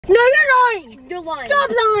No, you're lying. You're lying. Stop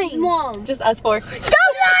lying. Mom. Just us four. Stop lying.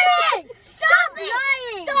 Stop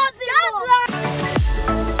lying. Stop it, Stop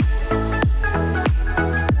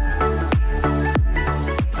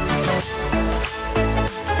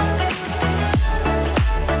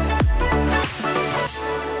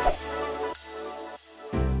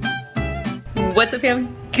lying. What's up,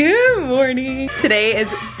 fam? Good morning. Today is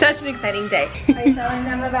such an exciting day. Are you telling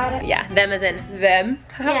them about it? Yeah, them as in them.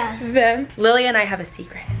 Yeah. Them. Lilia and I have a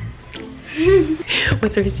secret.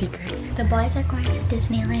 What's our secret? The boys are going to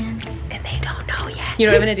Disneyland. And they don't know yet. You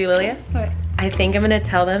know what I'm gonna do, Lilia? What? I think I'm gonna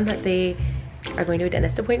tell them that they are going to a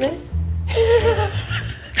dentist appointment. And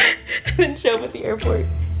then show up at the airport.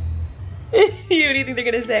 What do you think they're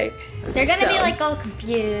gonna say? They're gonna be like all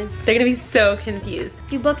confused. They're gonna be so confused.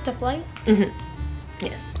 You booked a flight? Mm-hmm.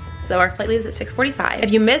 Yes. So our flight leaves at 6:45.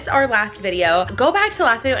 If you missed our last video, go back to the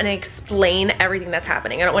last video and explain everything that's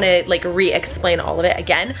happening. I don't want to like re-explain all of it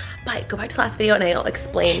again, but go back to the last video and I'll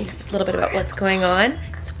explain a little bit about what's going on.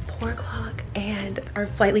 It's 4 o'clock and our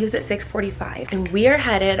flight leaves at 6:45 and we are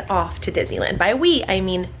headed off to Disneyland. By we, I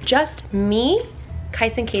mean just me,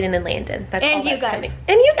 Kyson, Kaden, and Landen. That's and all you that's guys. coming.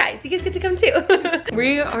 And you guys get to come too.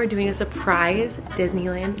 We are doing a surprise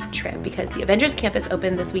Disneyland trip because the Avengers campus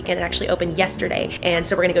opened this weekend. It actually opened yesterday. And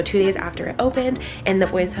so we're gonna go 2 days after it opened and the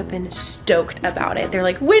boys have been stoked about it. They're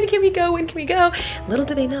like, when can we go? When can we go? Little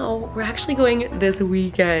do they know, we're actually going this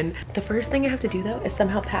weekend. The first thing I have to do though is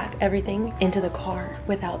somehow pack everything into the car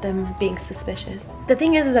without them being suspicious. The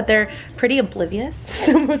thing is that they're pretty oblivious.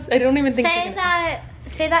 I don't even think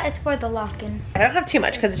Say that it's for the lock-in. I don't have too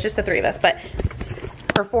much because it's just the 3 of us, but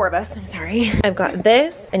for 4 of us, I'm sorry. I've got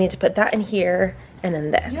this, I need to put that in here, and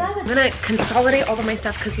then this. I'm gonna consolidate all of my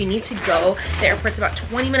stuff because we need to go. The airport's about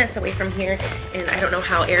 20 minutes away from here, and I don't know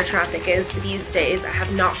how air traffic is these days. I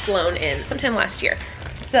have not flown in sometime last year.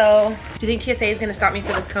 So, do you think TSA is gonna stop me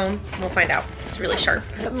for this comb? We'll find out. It's really sharp.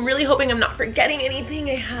 I'm really hoping I'm not forgetting anything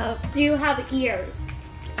I have. Do you have ears?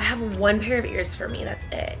 I have 1 pair of ears for me, that's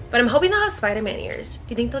it. But I'm hoping they'll have Spider-Man ears. Do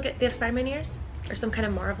you think they have Spider-Man ears? Or some kind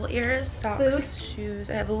of Marvel ears? Socks, food? Shoes,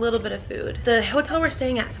 I have a little bit of food. The hotel we're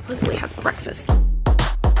staying at supposedly has breakfast.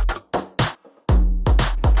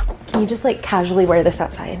 Can you just like casually wear this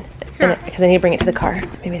outside? Sure. Because I need to bring it to the car.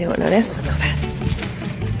 Maybe they won't notice. Let's go fast.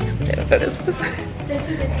 They don't notice. They're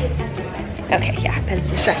too busy attending. Okay, yeah, Ben's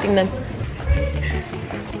distracting them.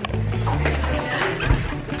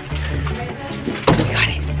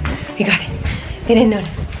 You got it. They didn't notice.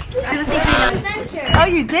 I don't think we know. Oh,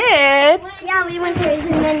 you did? Yeah, we went to it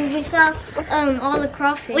and then we saw all the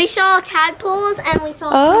crawfish. We saw tadpoles and we saw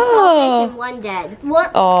 2 crawfish and 1 dead. What?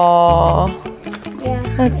 Oh, Yeah.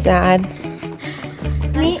 that's sad.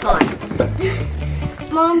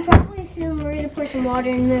 Mom, probably soon we're gonna put some water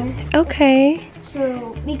in there. Okay.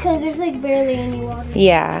 So, because there's like barely any water.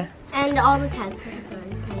 Yeah. And all the tadpoles are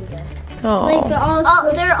kind of. Oh. Like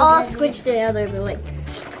they're all squished together, but like.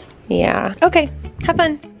 Yeah. Okay. Have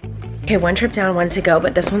fun. Okay, 1 trip down, 1 to go,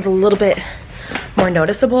 but this one's a little bit more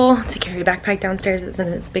noticeable. To carry a backpack downstairs isn't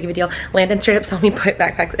as big of a deal. Landon straight up saw me put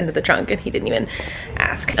backpacks into the trunk and he didn't even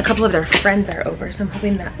ask. A couple of their friends are over, so I'm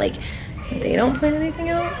hoping that like they don't plan anything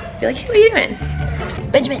out. Be like, hey, what are you doing?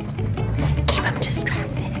 Benjamin, keep them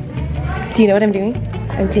distracted. Do you know what I'm doing?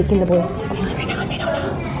 I'm taking the boys to Disneyland right now and they don't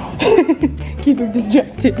know. Keep them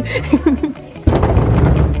distracted.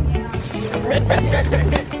 Run.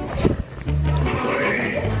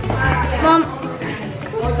 Mom.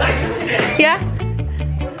 Yeah?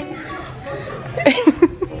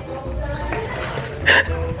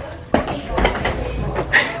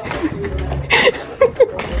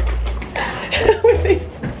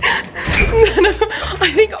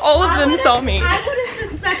 I think all of them saw me. I would have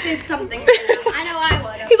suspected something from them. I know I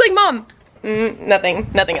would have. He's like, Mom.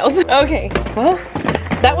 Nothing else. Okay, well,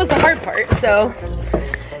 that was the hard part, so.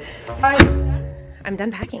 Are you done? I'm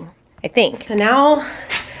done packing, I think. So now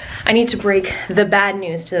I need to break the bad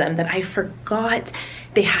news to them that I forgot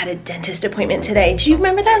they had a dentist appointment today. Do you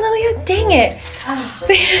remember that, Lilia? Dang it.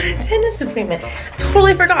 They had a dentist appointment.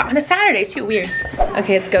 Totally forgot. On a Saturday too, weird.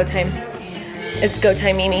 Okay, it's go time. It's go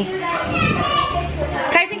time, Mimi.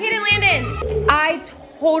 Kyson, Kaden, Landen. I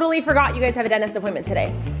totally forgot you guys have a dentist appointment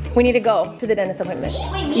today. We need to go to the dentist appointment.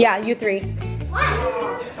 Yeah, you 3. What?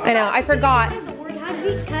 I know, I forgot.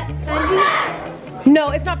 No,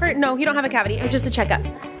 it's not for, no, you don't have a cavity. It's just a checkup.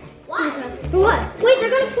 What? Wait, they're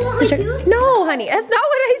gonna pull out my tooth? No, honey, that's not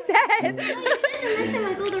what I said.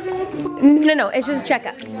 No, it's just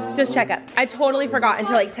checkup. Just checkup. I totally forgot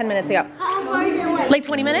until like 10 minutes ago. How far is it away? Like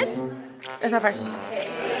 20 minutes? That's not far.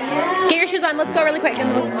 Get your shoes on, let's go really quick.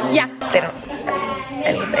 Yeah, they don't suspect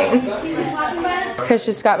anything. Chris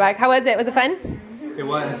just got back. How was it? Was it fun? It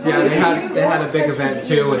was, yeah. They had a big event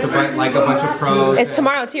too with a bunch of pros. It's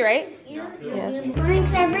tomorrow too, right? Yeah.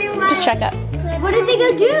 Just check up. What did they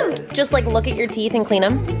go do? Just like look at your teeth and clean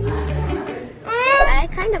them. I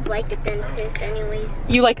kind of like the dentist anyways.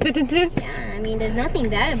 You like the dentist? Yeah, I mean, there's nothing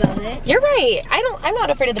bad about it. You're right. I'm not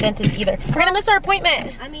afraid of the dentist either. We're gonna miss our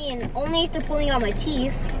appointment. I mean, only if they're pulling out my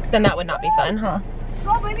teeth. Then that would not be fun, huh?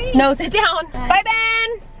 Go, baby. No, sit down. Bye,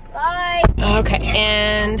 Ben. Bye. Okay,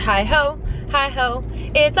 and hi ho,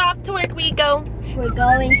 it's off to work we go. We're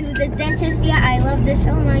going to the dentist. Yeah, I love this.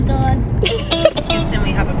 Oh my god. Houston,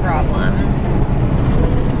 we have a problem.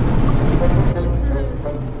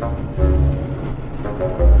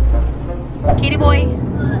 Katie boy.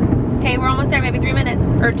 Okay, we're almost there. Maybe 3 minutes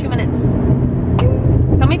or 2 minutes.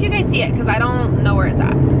 Tell me if you guys see it, because I don't know where it's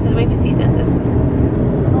at. So tell me if you see dentist.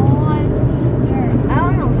 Oh, I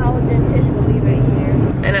don't know how a dentist will be right here.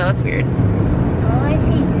 I know, that's weird. Oh, I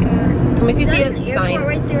see. Tell me if you see a sign.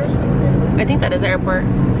 Right there or something. I think that is airport.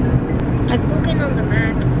 I'm looking on the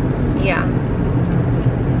map. Yeah.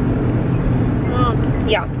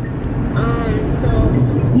 Yeah.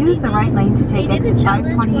 Use the right lane to take exit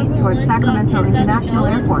 528 towards Sacramento International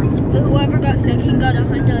Airport. Whoever got second got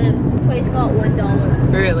 $100. Place got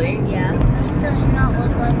 $1. Really? Yeah. This does not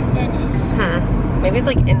look like a dentist. Maybe it's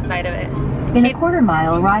like inside of it. In a quarter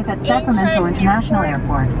mile, arrive at Sacramento International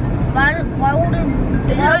Airport. Why would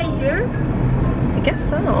it... Is it right here? I guess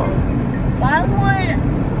so. Why would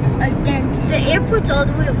a dentist... The airport's all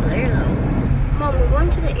the way over there, though. Mom, we're going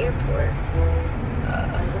to the airport.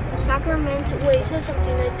 Sacramento... Wait, it says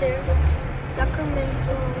something right there.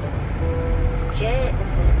 Sacramento... Jet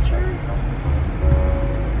Center?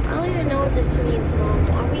 I don't even know what this means, Mom.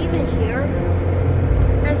 Are we even here?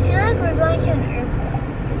 I feel like we're going to an airport.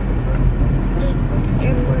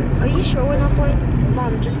 Are you sure we're not going?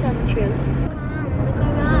 Mom, just tell the truth. Look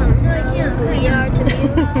around. No, I can't. We are to be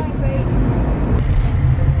alive, right?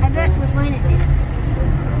 I bet we're going to Disneyland.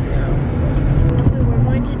 No. If we were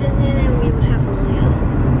going to Disneyland, we would have Lilia.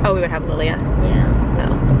 Oh, we would have Lilia. Yeah.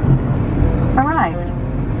 Oh. Arrived.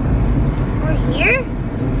 We're here?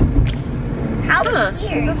 How are we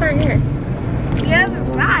here? It says right here. We have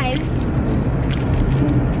arrived.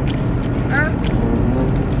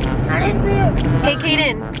 How did we... Hey,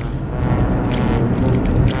 Kaden.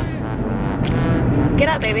 Get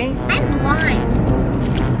up, baby. I'm blind.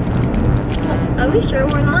 Are we sure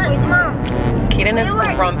we're not going to... Mom. Kaden is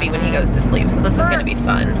grumpy when he goes to sleep, so this is going to be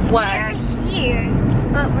fun. What? We're here,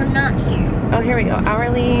 but we're not here. Oh, here we go.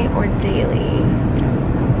 Hourly or daily?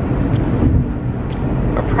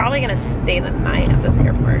 We're probably going to stay the night at this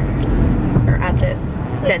airport. Or at this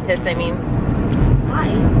dentist, I mean. Why?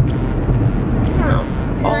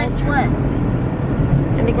 Oh, That's what?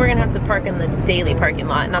 I think we're going to have to park in the daily parking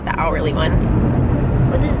lot, not the hourly one.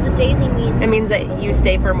 What does the daily mean? It means that you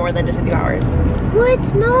stay for more than just a few hours.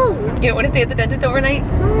 What? No. You don't want to stay at the dentist overnight?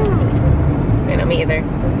 No. I know, me either.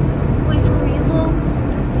 Wait, for real though?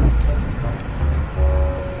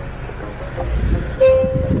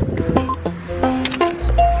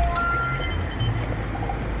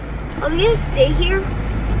 Are we gonna stay here?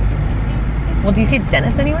 Well, do you see a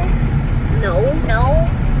dentist anywhere? No. No.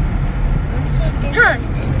 Huh.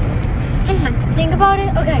 Think about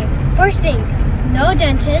it. Okay. First thing, no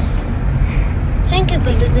dentist. Second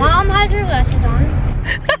thing, Mom has her glasses on.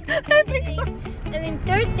 And then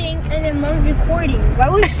third thing, and then Mom's recording. Why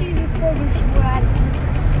would she record when she were at a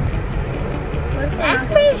dentist? That's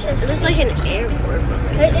pretty suspicious. It's like an airport.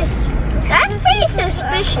 That's pretty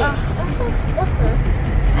suspicious.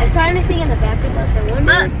 I'm trying to think in the back of us.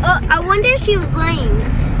 I wonder if she was lying.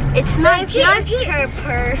 It's not just her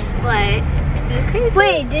purse, but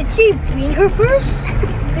wait, did she bring her purse?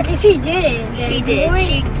 Because if she didn't, then she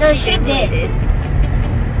did. She did.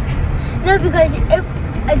 No, because if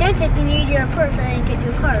a dentist, you need your purse and then you get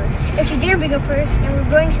your car. If you didn't bring a purse and we're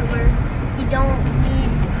going somewhere, you don't need.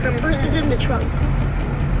 Her purse is in the trunk.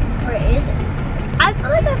 Or is it? I feel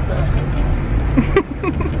like that feels like.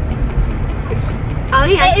 Oh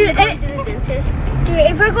yeah, we're going to the dentist. Dude,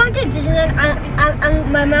 if we're going to Disneyland,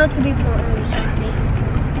 my mouth could be blown or something.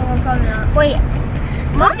 Oh, we're probably not. Wait,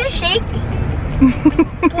 Mom's just shaking.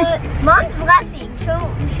 But Mom's laughing, so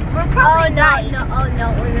we're probably right. No,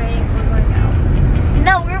 we're going out.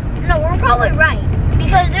 No, we're probably right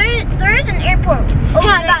because there is an airport. Oh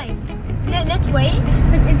yeah, guys, let's wait.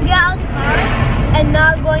 Because if we get out of the car and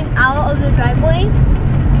not going out of the driveway,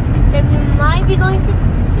 then we might be going to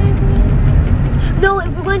Disney. No, if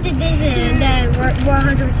we're going to Disney, then we're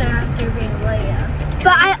 100% after being Lilia.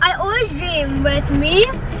 But I always dream with me,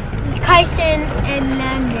 Kyson, and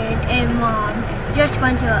Landen, and Mom just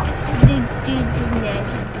going to Disney.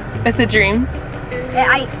 That's a dream?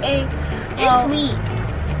 You're sweet.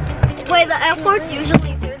 Wait, the airport's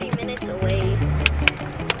usually 30 minutes away.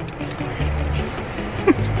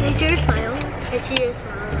 Can I see your smile? I see your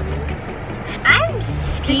smile. I'm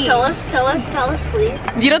scared. Tell us, please.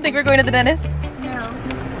 You don't think we're going to the dentist? No.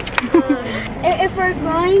 If we're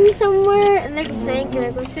going somewhere, like playing, can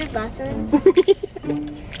I go to the bathroom?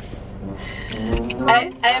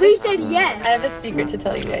 We said yes. I have a secret to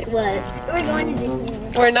tell you guys. What? We're going to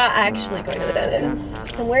Disneyland. We're not actually going to the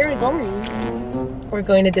dentist. So where are we going? We're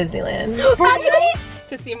going to Disneyland.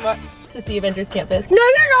 to see Avengers Campus. No,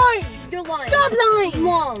 you're lying. You're lying. Stop lying,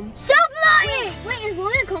 Mom. Stop lying. Wait, is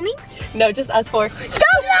Lilia coming? No, just us four.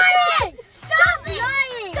 Stop lying. Stop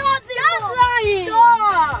lying. Stop lying.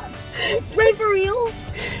 Stop. Wait, for real?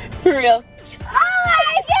 For real. Oh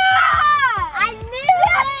my God! I knew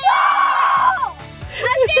it!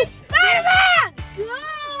 I'm getting Spider-Man!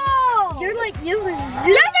 Go! You're like, Justin,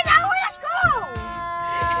 now let's go!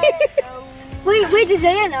 Wait, does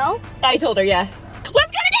Zaya know? I told her, yeah.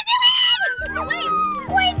 Let's go to Disneyland!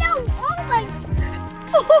 Wait, no! Oh my...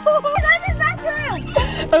 I'm in the bathroom!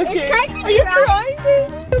 Okay. Is Kyson Are you crying?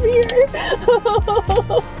 crying? Come here.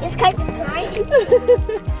 Is Kyson crying?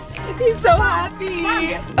 He's so happy.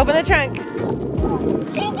 Open the trunk.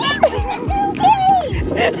 She gave me the suitcase!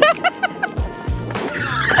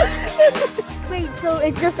 Wait, so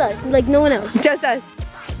it's just us, like no one else? Just us.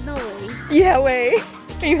 No way. Yeah, way.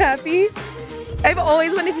 Are you happy? I've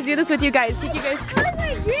always wanted to do this with you guys. Take you guys. Oh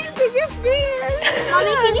my dreams are just dreams!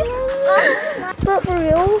 Mommy, can you... But for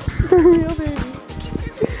real? For real, baby.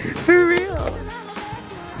 For real.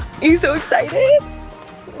 Are you so excited?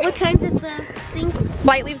 What time does the thing...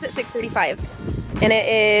 Flight leaves at 6:35. And it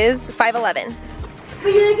is 5:11. Were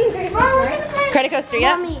you looking credit coaster? Credit coaster,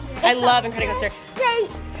 yeah? Mommy, I love a credit coaster. Day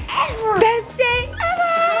ever! Best day ever!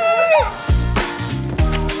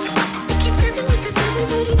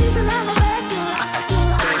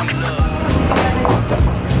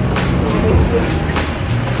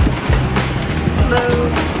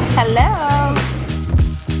 Hello.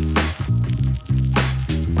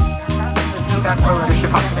 That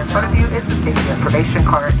leadership option in front of you is the safety information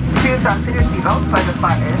card. Please fasten your seatbelt by the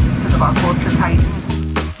flat end to the box holds your tight.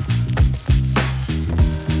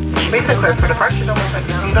 Make it clear for departure. Don't look like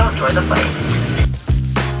your seatbelt. Enjoy the flight.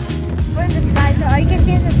 Where's the sky? So I can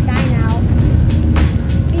see the sky now.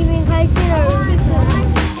 You mean Kyson or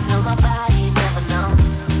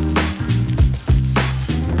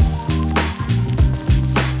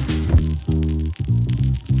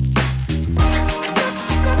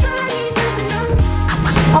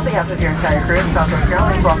On behalf of your entire crew, Southwest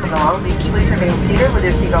Airlines, welcome to Long Beach. Please remain seated with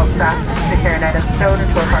your seatbelts fastened. To carry an item stowed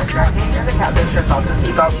into a car tracking, and the captain shuts off the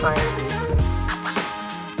seatbelt sign.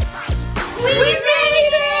 We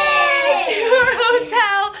made it to our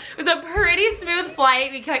hotel. It was a pretty smooth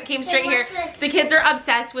flight. We came straight here. The kids are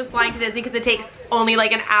obsessed with flying to Disney because it takes only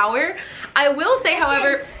like an hour. I will say,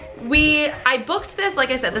 however, I booked this,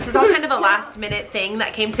 like I said, this is all kind of a last minute thing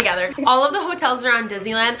that came together. All of the hotels around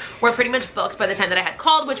Disneyland were pretty much booked by the time that I had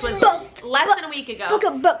called, which was less than a week ago.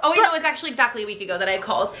 Oh wait, no, it's actually exactly a week ago that I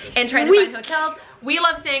called and tried to find hotels. We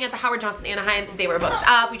love staying at the Howard Johnson Anaheim. They were booked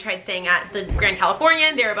up. We tried staying at the Grand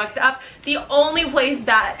Californian. They were booked up. The only place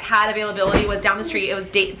that had availability was down the street. It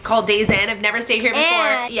was called Days Inn. I've never stayed here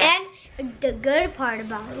before. And the good part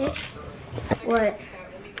about it, what?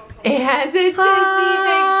 It has a Disney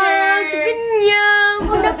picture.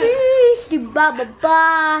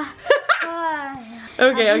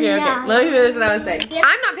 Okay. Let me finish what I was saying.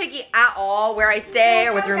 I'm not picky at all where I stay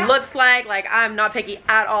or what the room looks like. Like, I'm not picky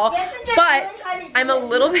at all. But I'm a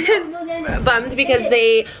little bit bummed because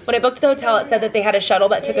when I booked the hotel, it said that they had a shuttle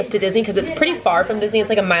that took us to Disney because it's pretty far from Disney. It's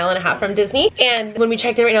like 1.5 miles from Disney. And when we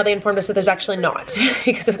checked in right now, they informed us that there's actually not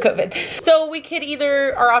because of COVID. So we could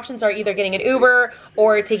our options are either getting an Uber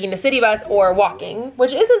or taking the city bus or walking,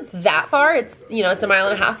 which isn't that far. It's, it's 1.5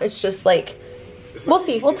 miles. It's just like, we'll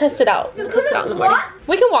see. We'll test it out. We'll test it out in the morning.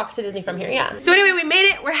 We can walk to Disney from here, yeah. So anyway, we made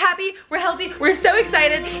it. We're happy. We're healthy. We're so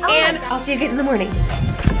excited. And I'll see you guys in the morning.